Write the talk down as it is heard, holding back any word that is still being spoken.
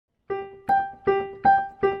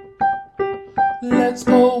Let's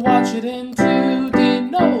go watch it in 2D.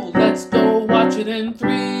 No, let's go watch it in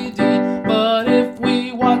 3D. But if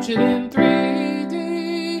we watch it in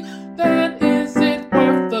 3D, then is it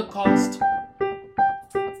worth the cost?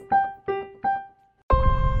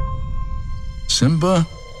 Simba,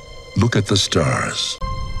 look at the stars.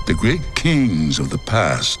 The great kings of the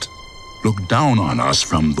past look down on us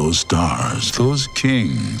from those stars. Those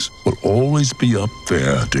kings will always be up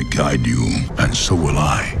there to guide you, and so will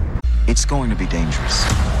I. It's going to be dangerous.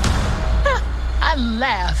 I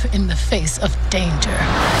laugh in the face of danger.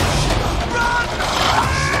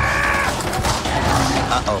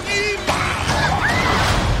 Uh-oh.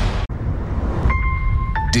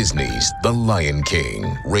 Disney's The Lion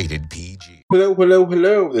King, rated PG.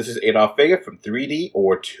 Hello. This is Adolf Vega from 3D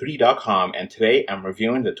or 2D.com, and today I'm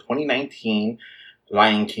reviewing the 2019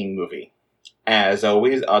 Lion King movie. As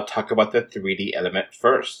always, I'll talk about the 3D element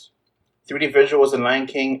first. 3D visuals in Lion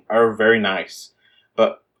King are very nice,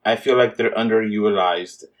 but I feel like they're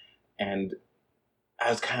underutilized, and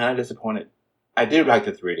I was kind of disappointed. I did like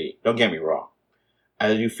the 3D, don't get me wrong.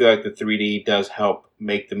 I do feel like the 3D does help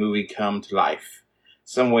make the movie come to life.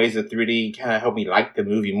 Some ways the 3D kind of helped me like the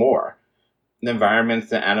movie more. The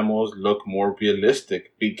environments and animals look more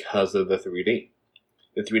realistic because of the 3D.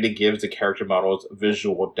 The 3D gives the character models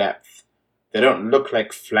visual depth. They don't look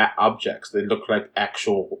like flat objects. They look like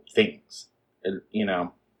actual things.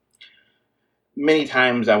 Many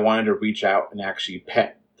times I wanted to reach out and actually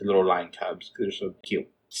pet the little lion cubs because they're so cute.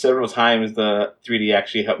 Several times the 3D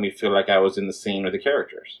actually helped me feel like I was in the scene with the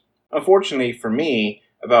characters. Unfortunately for me,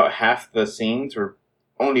 about half the scenes were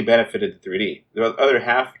only benefited the 3D. The other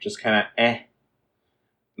half just kind of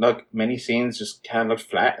Look, many scenes just kind of look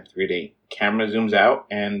flat in 3D. Camera zooms out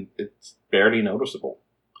and it's barely noticeable.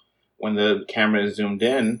 When the camera is zoomed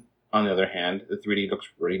in, on the other hand, the 3D looks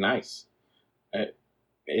really nice.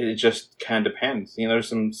 It just kind of depends. There's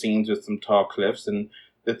some scenes with some tall cliffs, and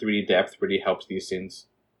the 3D depth really helps these scenes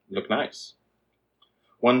look nice.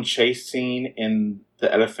 One chase scene in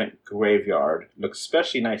the elephant graveyard looks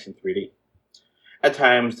especially nice in 3D. At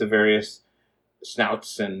times, the various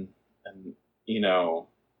snouts and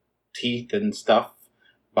teeth and stuff,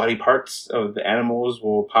 body parts of the animals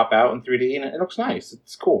will pop out in 3D, and it looks nice.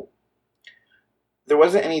 It's cool. There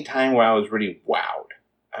wasn't any time where I was really wowed.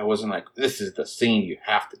 I wasn't like, this is the scene you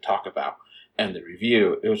have to talk about and the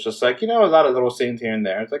review. It was just like, a lot of little scenes here and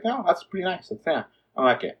there. It's like, oh, that's pretty nice. I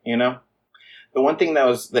like it, The one thing that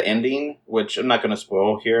was the ending, which I'm not going to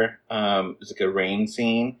spoil here, is like a rain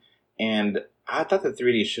scene, and I thought the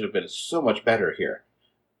 3D should have been so much better here.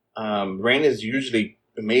 Rain is usually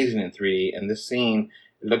amazing in 3D, and this scene,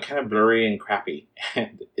 it looked kind of blurry and crappy,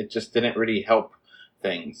 and it just didn't really help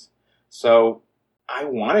things. So I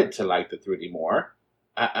wanted to like the 3D more.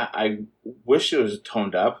 I wish it was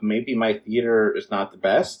toned up. Maybe my theater is not the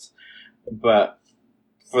best, but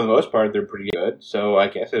for the most part, they're pretty good. So I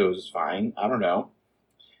guess it was fine. I don't know.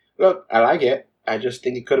 Look, I like it. I just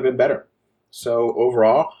think it could have been better. So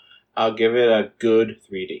overall, I'll give it a good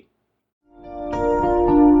 3D.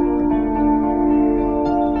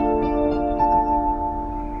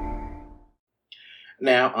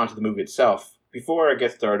 Now, onto the movie itself. Before I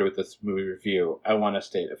get started with this movie review, I want to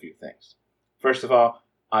state a few things. First of all,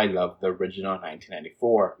 I love the original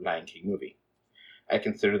 1994 Lion King movie. I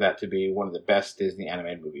consider that to be one of the best Disney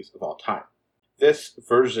animated movies of all time. This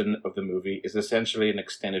version of the movie is essentially an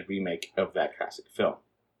extended remake of that classic film.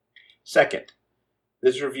 Second,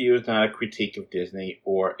 this review is not a critique of Disney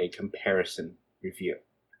or a comparison review.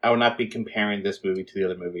 I will not be comparing this movie to the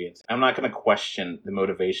other movies. I'm not going to question the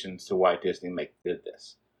motivations to why Disney did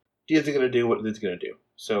this. Disney's going to do what it's going to do.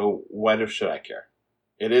 So why should I care?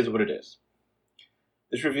 It is what it is.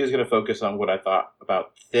 This review is going to focus on what I thought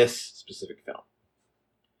about this specific film.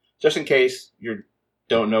 Just in case you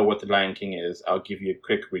don't know what The Lion King is, I'll give you a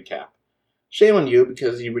quick recap. Shame on you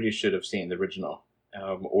because you really should have seen the original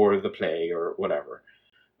or the play or whatever.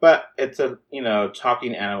 But it's a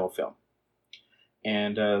talking animal film.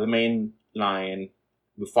 And the main lion,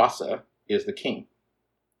 Mufasa, is the king.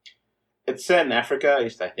 It's set in Africa, at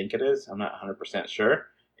least I think it is. I'm not 100% sure.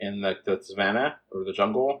 In the savannah or the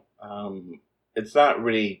jungle. It's not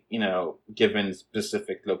really, given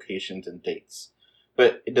specific locations and dates.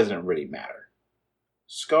 But it doesn't really matter.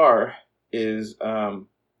 Scar is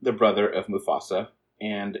the brother of Mufasa.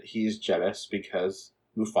 And he's jealous because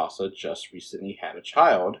Mufasa just recently had a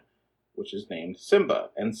child, which is named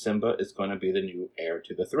Simba, and Simba is going to be the new heir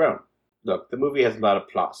to the throne. Look, the movie has a lot of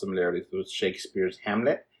plot similarities with Shakespeare's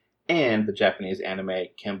Hamlet and the Japanese anime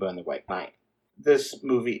Kimba and the White Knight. This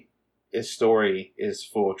movie, its story is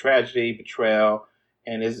full of tragedy, betrayal,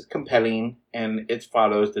 and is compelling, and it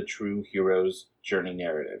follows the true hero's journey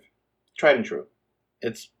narrative. Tried and true.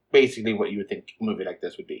 It's basically what you would think a movie like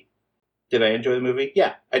this would be. Did I enjoy the movie?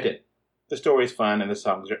 Yeah, I did. The story is fun, and the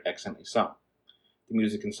songs are excellently sung. The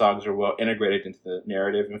music and songs are well integrated into the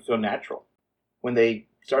narrative and feel natural. When they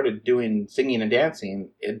started doing singing and dancing,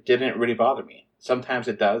 it didn't really bother me. Sometimes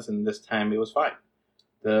it does, and this time it was fine.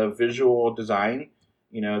 The visual design,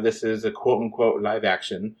 this is a quote-unquote live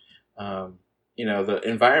action. The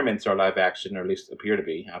environments are live action, or at least appear to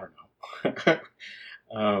be. I don't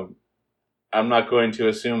know. I'm not going to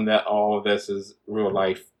assume that all of this is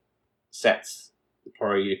real-life sets.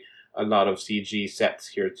 Probably a lot of CG sets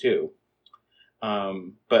here, too.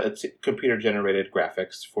 But it's computer-generated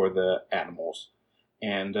graphics for the animals.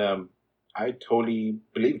 And I totally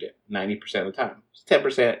believed it 90% of the time. It's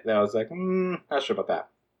 10% that I was like, not sure about that.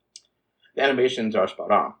 The animations are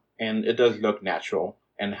spot on, and it does look natural,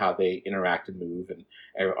 and how they interact and move and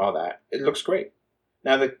all that. It looks great.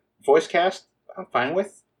 Now, the voice cast, I'm fine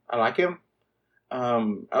with. I like him. I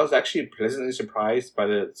was actually pleasantly surprised by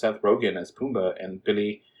the Seth Rogen as Pumbaa and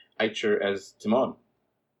Billy Eicher as Timon.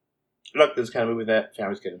 Look, this is the kind of movie that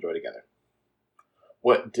families can enjoy together.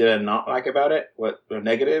 What did I not like about it? What were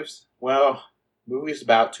negatives? Well, the movie's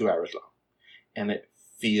about 2 hours long, and it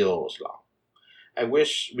feels long. I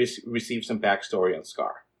wish we received some backstory on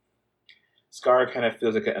Scar. Scar kind of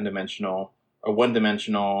feels like an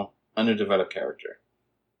one-dimensional, underdeveloped character.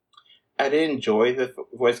 I did enjoy the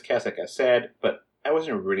voice cast, like I said, but I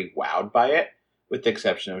wasn't really wowed by it, with the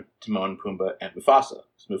exception of Timon, Pumbaa, and Mufasa.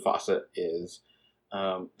 Mufasa is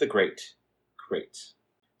the great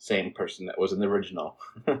same person that was in the original.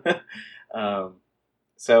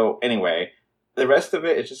 So anyway, the rest of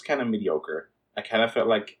it is just kind of mediocre. I kind of felt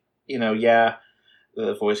like,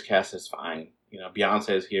 the voice cast is fine.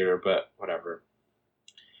 Beyonce is here, but whatever.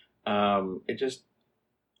 It just,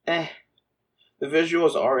 The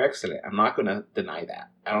visuals are excellent. I'm not going to deny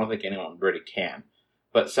that. I don't think anyone really can.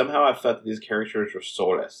 But somehow I felt that these characters were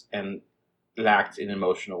soulless and lacked in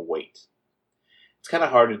emotional weight. It's kind of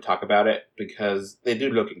hard to talk about it because they do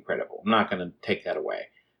look incredible. I'm not going to take that away.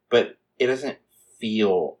 But it doesn't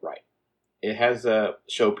feel right. It has a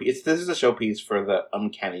showpiece. This is a showpiece for the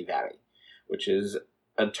Uncanny Valley, which is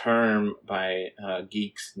a term by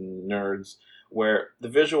geeks and nerds where the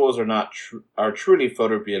visuals are truly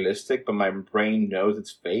photorealistic, but my brain knows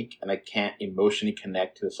it's fake and I can't emotionally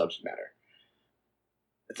connect to the subject matter.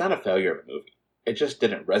 It's not a failure of a movie. It just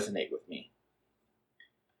didn't resonate with me.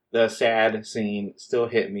 The sad scene still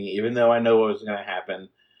hit me, even though I know what was going to happen,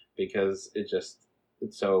 because it's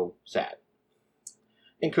so sad.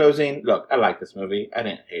 In closing, look, I like this movie. I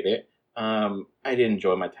didn't hate it. I did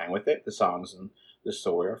enjoy my time with it. The songs and the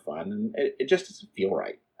story are fun, and it just doesn't feel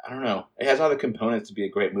right. I don't know. It has all the components to be a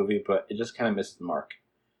great movie, but it just kind of missed the mark.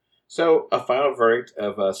 So, a final verdict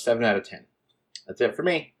of 7 out of 10. That's it for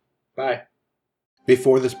me. Bye.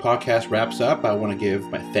 Before this podcast wraps up, I want to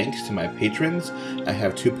give my thanks to my patrons. I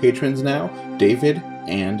have 2 patrons now, David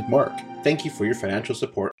and Mark. Thank you for your financial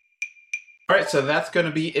support. All right, so that's going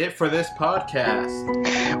to be it for this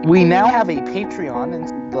podcast. We now have a Patreon,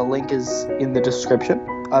 and the link is in the description.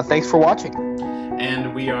 Thanks for watching.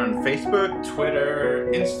 And we are on Facebook,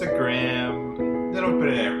 Twitter, Instagram. They don't put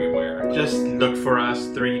it everywhere. Just look for us,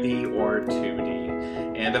 3D or 2D.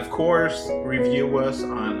 And of course, review us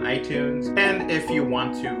on iTunes. And if you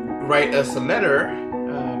want to write us a letter,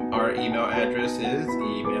 our email address is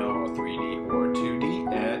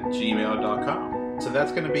email3dortwo2d@gmail.com. So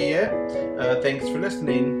that's going to be it. Thanks for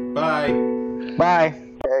listening. Bye. Bye.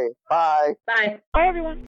 Okay, bye. Bye. Bye, everyone.